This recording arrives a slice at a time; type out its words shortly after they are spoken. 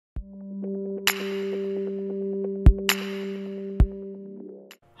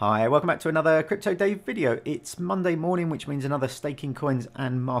Hi, welcome back to another Crypto Dave video. It's Monday morning, which means another staking coins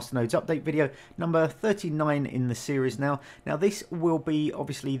and masternodes update video, number 39 in the series now. Now this will be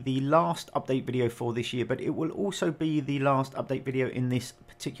obviously the last update video for this year, but it will also be the last update video in this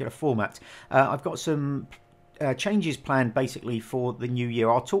particular format. I've got some changes planned basically for the new year.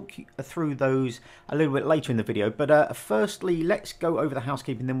 I'll talk through those a little bit later in the video, but firstly let's go over the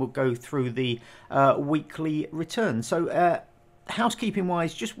housekeeping, then we'll go through the weekly return. So housekeeping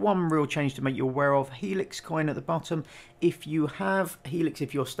wise, just one real change to make you aware of. Helix coin at the bottom. If you have Helix,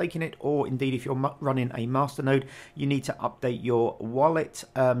 if you're staking it, or indeed if you're running a masternode, you need to update your wallet.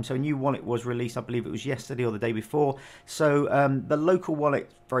 So a new wallet was released, I believe it was yesterday or the day before. So the local wallet,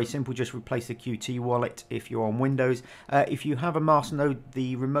 very simple, just replace the QT wallet if you're on Windows. If you have a masternode,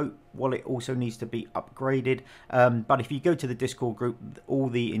 the remote wallet also needs to be upgraded. But if you go to the Discord group, all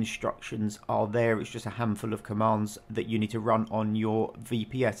the instructions are there. It's just a handful of commands that you need to run on your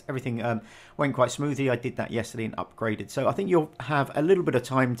VPS. Everything went quite smoothly. I did that yesterday and upgraded. So I think you'll have a little bit of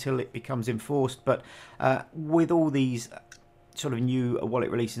time till it becomes enforced. But with all these sort of new wallet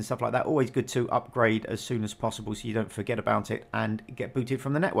release and stuff like that, always good to upgrade as soon as possible so you don't forget about it and get booted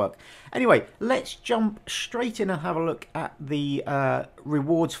from the network. Anyway, let's jump straight in and have a look at the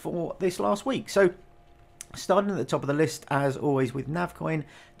rewards for this last week. So starting at the top of the list, as always, with NavCoin,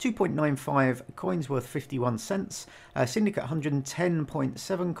 2.95 coins worth 51 cents. Syndicate,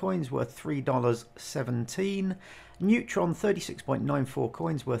 110.7 coins worth $3.17. Neutron, 36.94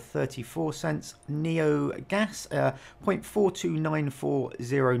 coins worth 34 cents. Neo Gas,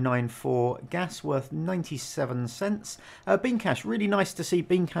 0.4294094 gas worth 97 cents. BeanCash, really nice to see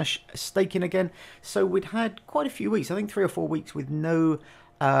BeanCash staking again. So we'd had quite a few weeks, I think 3 or 4 weeks with no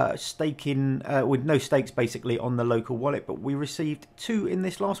staking, with no stakes basically on the local wallet, but we received 2 in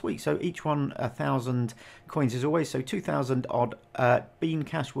this last week, so each one 1,000 coins as always, so 2,000 odd.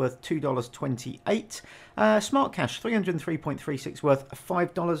 BeanCash worth $2.28. SmartCash, 303.36 worth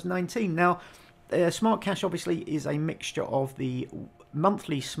 $5.19. Now SmartCash obviously is a mixture of the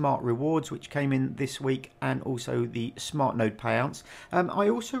monthly smart rewards which came in this week and also the SmartNode payouts. I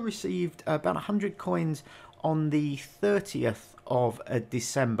also received about 100 coins on the 30th of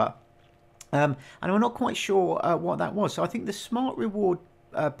December, and I'm not quite sure what that was. So I think the smart reward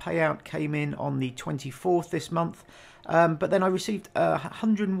payout came in on the 24th this month, but then I received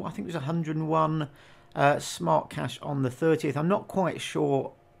 100, I think it was 101 smart cash on the 30th. I'm not quite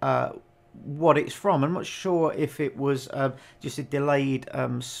sure what it's from. I'm not sure if it was just a delayed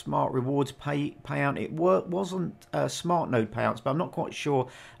smart rewards payout. It wasn't smart node payouts, but I'm not quite sure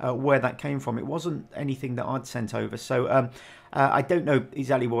where that came from. It wasn't anything that I'd sent over, so I don't know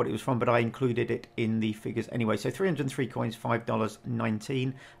exactly what it was from, but I included it in the figures anyway. So 303 coins,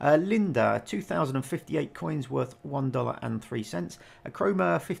 $5.19. Linda, 2,058 coins worth $1.03.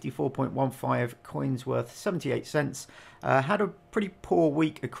 Akroma, 54.15 coins worth 78 cents. Had a pretty poor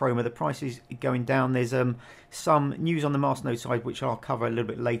week, Akroma. The price is going down. There's some news on the Masternode side, which I'll cover a little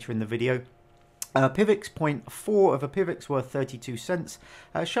bit later in the video. PIVX 0.4 of a PIVX worth 32 cents.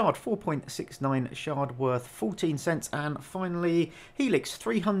 Shard 4.69 shard worth 14 cents. And finally, Helix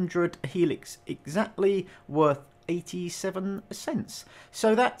 300 Helix exactly worth 87 cents.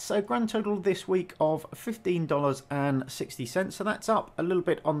 So that's a grand total this week of $15.60. So that's up a little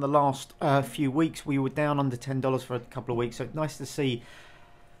bit on the last few weeks. We were down under $10 for a couple of weeks. So nice to see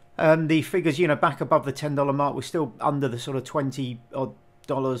the figures, you know, back above the $10 mark. We're still under the sort of $20 odd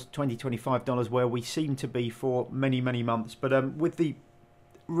 $25 where we seem to be for many months, but with the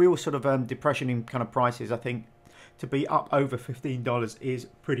real sort of depression in kind of prices, I think to be up over $15 is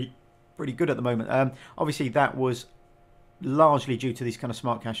pretty good at the moment. Obviously that was largely due to these kind of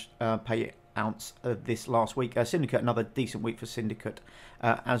SmartCash payouts this last week. Syndicate, another decent week for Syndicate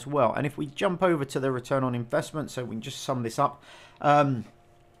as well. And if we jump over to the return on investment, so we can just sum this up,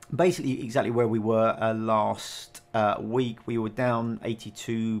 basically exactly where we were last week. We were down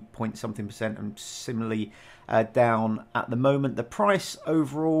 82 point something%, and similarly down at the moment. The price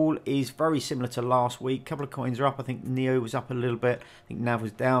overall is very similar to last week. A couple of coins are up. I think Neo was up a little bit. I think Nav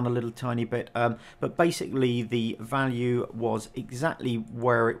was down a little tiny bit. But basically the value was exactly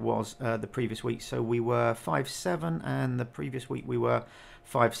where it was the previous week. So we were 5.7, and the previous week we were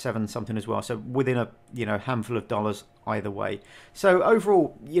 5.7 something as well. So within a handful of dollars either way. So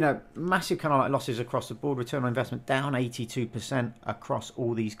overall, massive kind of like losses across the board. Return on investment down 82% across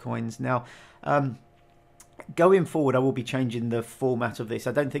all these coins. Now going forward, I will be changing the format of this.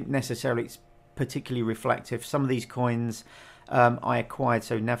 I don't think necessarily it's particularly reflective. Some of these coins I acquired,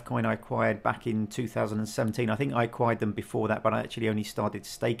 so NavCoin I acquired back in 2017. I think I acquired them before that, but I actually only started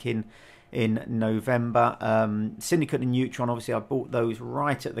staking in November. Syndicate and Neutron, obviously I bought those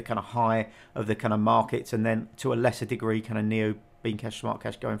right at the kind of high of the kind of markets, and then to a lesser degree kind of Neo, BeanCash,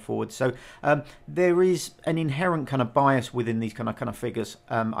 SmartCash going forward. So there is an inherent kind of bias within these kind of figures.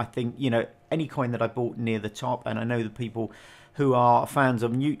 I think, you know, any coin that I bought near the top, and I know the people who are fans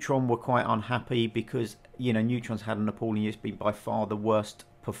of Neutron were quite unhappy because, you know, Neutron's had an appalling year. It's been by far the worst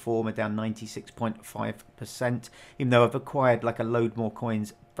performer, down 96.5%, even though I've acquired like a load more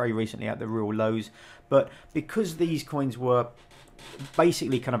coins very recently at the real lows. But because these coins were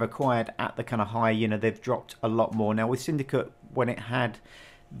basically kind of acquired at the kind of high, you know, they've dropped a lot more. Now with Syndicate, when it had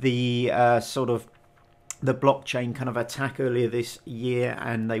the sort of the blockchain kind of attack earlier this year,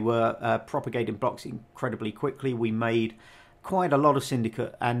 and they were propagating blocks incredibly quickly, we made quite a lot of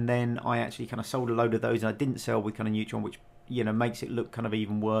Syndicate, and then I actually kind of sold a load of those, and I didn't sell with kind of Neutron, which, you know, makes it look kind of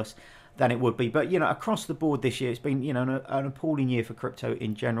even worse than it would be. But, you know, across the board this year, it's been, you know, an appalling year for crypto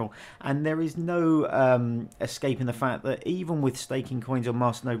in general, and there is no escaping the fact that even with staking coins or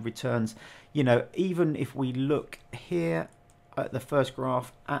masternode returns, you know, even if we look here at the first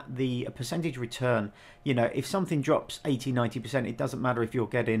graph at the percentage return, you know, if something drops 80-90%, it doesn't matter if you're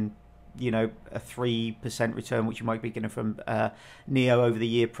getting, you know, a 3% return, which you might be getting from Neo over the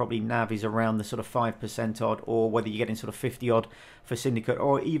year. Probably Nav is around the sort of 5% odd, or whether you're getting sort of 50 odd for Syndicate,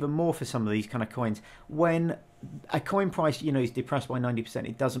 or even more for some of these kind of coins. When a coin price, you know, is depressed by 90%,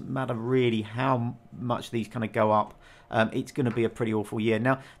 it doesn't matter really how much these kind of go up. It's going to be a pretty awful year.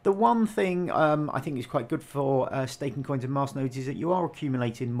 Now, the one thing I think is quite good for staking coins and masternodes is that you are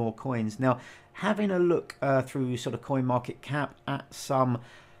accumulating more coins. Now, having a look through sort of CoinMarketCap at some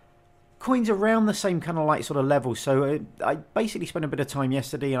coins around the same kind of like sort of level. So I basically spent a bit of time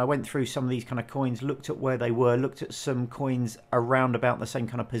yesterday, and I went through some of these kind of coins, looked at where they were, looked at some coins around about the same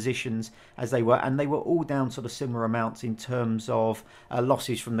kind of positions as they were, and they were all down sort of similar amounts in terms of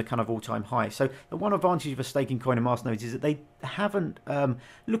losses from the kind of all-time high. So the one advantage of a staking coin and masternodes is that they haven't,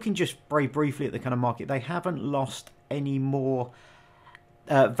 looking just very briefly at the kind of market, they haven't lost any more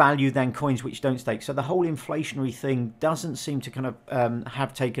value than coins which don't stake. So the whole inflationary thing doesn't seem to kind of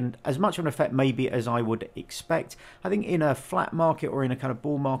have taken as much of an effect maybe as I would expect. I think in a flat market or in a kind of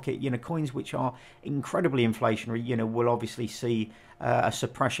bull market, you know, coins which are incredibly inflationary, you know, will obviously see a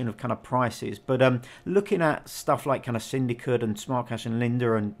suppression of kind of prices. But looking at stuff like kind of Syndicate and SmartCash and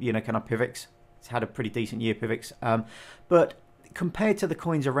Linda and, you know, kind of PIVX, it's had a pretty decent year, PIVX. But compared to the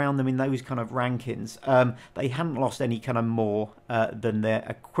coins around them in those kind of rankings, they hadn't lost any kind of more than their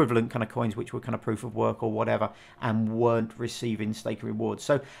equivalent kind of coins, which were kind of proof of work or whatever, and weren't receiving staking rewards.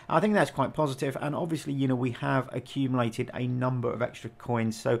 So I think that's quite positive. And obviously, you know, we have accumulated a number of extra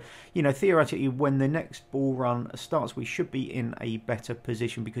coins. So, you know, theoretically, when the next bull run starts, we should be in a better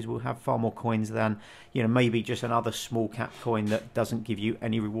position because we'll have far more coins than, you know, maybe just another small cap coin that doesn't give you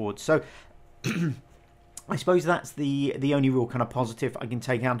any rewards. So I suppose that's the only real kind of positive I can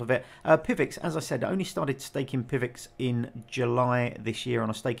take out of it. PIVX, as I said, I only started staking PIVX in July this year on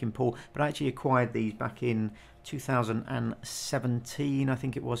a staking pool, but I actually acquired these back in 2017. I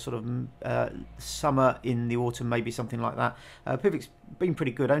think it was sort of summer in the autumn, maybe something like that. PIVX been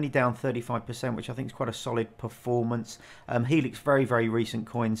pretty good, only down 35%, which I think is quite a solid performance. Helix, very, very recent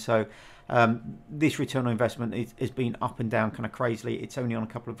coin, so this return on investment has been up and down kind of crazily. It's only on a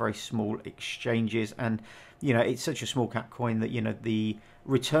couple of very small exchanges, and you know, it's such a small cap coin that, you know, the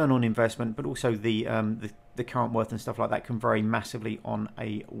return on investment, but also the current worth and stuff like that can vary massively on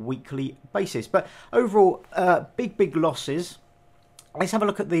a weekly basis. But overall, big losses. Let's have a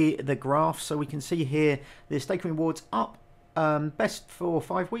look at the graph. So we can see here the staking rewards up best for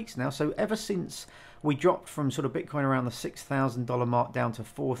 5 weeks now. So ever since we dropped from sort of Bitcoin around the $6,000 mark down to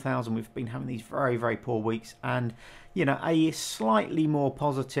 4,000, we've been having these very, very poor weeks, and you know, a slightly more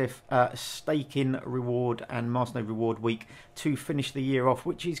positive staking reward and masternode reward week to finish the year off,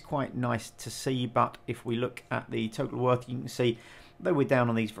 which is quite nice to see. But if we look at the total worth, you can see though we're down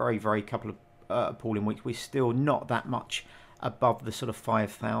on these very, very couple of appalling weeks, we're still not that much above the sort of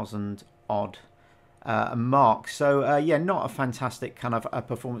 5,000 odd mark. So yeah, not a fantastic kind of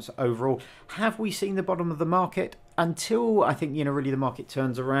performance overall. Have we seen the bottom of the market? Until I think, you know, really the market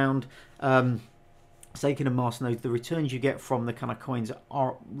turns around, staking and masternodes, the returns you get from the kind of coins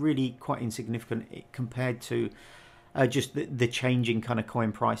are really quite insignificant compared to just the changing kind of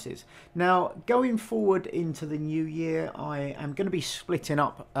coin prices. Now, going forward into the new year, I am going to be splitting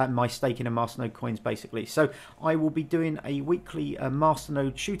up my staking and masternode coins basically. So I will be doing a weekly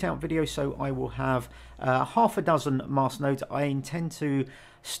masternode shootout video. So I will have half a dozen masternodes. I intend to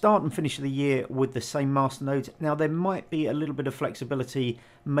start and finish the year with the same masternodes. Now, there might be a little bit of flexibility.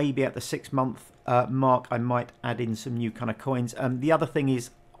 Maybe at the 6 month mark, I might add in some new kind of coins. The other thing is,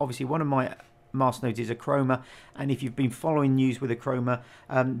 obviously one of my masternodes is Akroma, and if you've been following news with Akroma,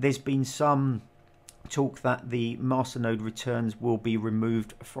 there's been some talk that the masternode returns will be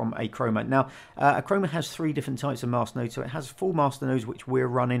removed from Akroma. Now, Akroma has 3 different types of masternodes. So it has full masternodes, which we're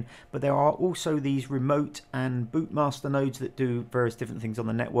running, but there are also these remote and boot masternodes that do various different things on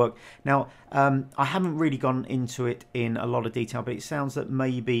the network. Now, I haven't really gone into it in a lot of detail, but it sounds that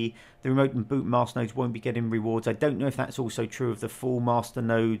maybe the remote and boot masternodes won't be getting rewards. I don't know if that's also true of the full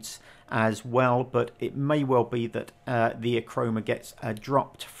masternodes as well, but it may well be that the Akroma gets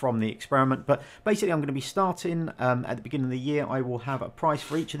dropped from the experiment. But basically, I'm going to be starting at the beginning of the year. I will have a price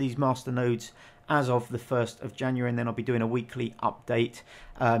for each of these masternodes as of the 1st of January, and then I'll be doing a weekly update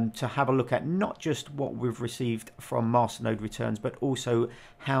to have a look at not just what we've received from masternode returns, but also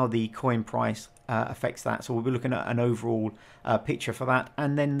how the coin price affects that. So we'll be looking at an overall picture for that,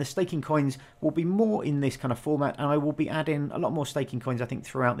 and then the staking coins will be more in this kind of format, and I will be adding a lot more staking coins, I think,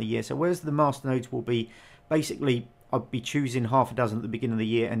 throughout the year. So whereas the masternodes will be basically, I'll be choosing half a dozen at the beginning of the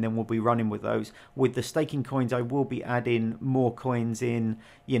year, and then we'll be running with those. With the staking coins, I will be adding more coins in,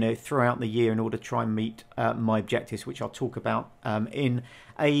 throughout the year in order to try and meet my objectives, which I'll talk about in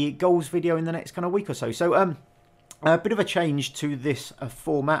a goals video in the next kind of week or so. So a bit of a change to this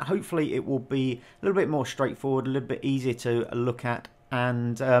format. Hopefully it will be a little bit more straightforward, a little bit easier to look at,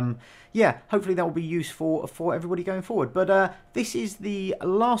 and yeah, hopefully that will be useful for everybody going forward. But this is the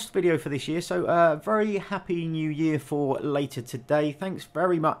last video for this year, so very happy new year for later today. Thanks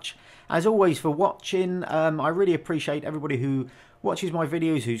very much as always for watching. I really appreciate everybody who watches my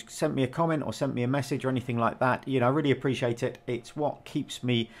videos, who's sent me a comment or sent me a message or anything like that. I really appreciate it. It's what keeps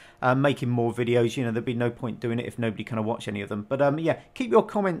me making more videos. There'd be no point doing it if nobody kind of watch any of them. But yeah, keep your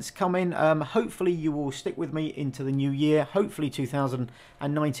comments coming. Hopefully you will stick with me into the new year. Hopefully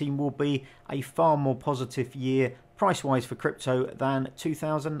 2019 will be a far more positive year price-wise for crypto than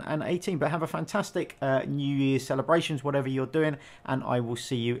 2018. But have a fantastic New Year's celebrations, whatever you're doing, and I will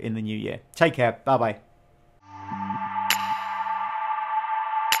see you in the new year. Take care. Bye-bye.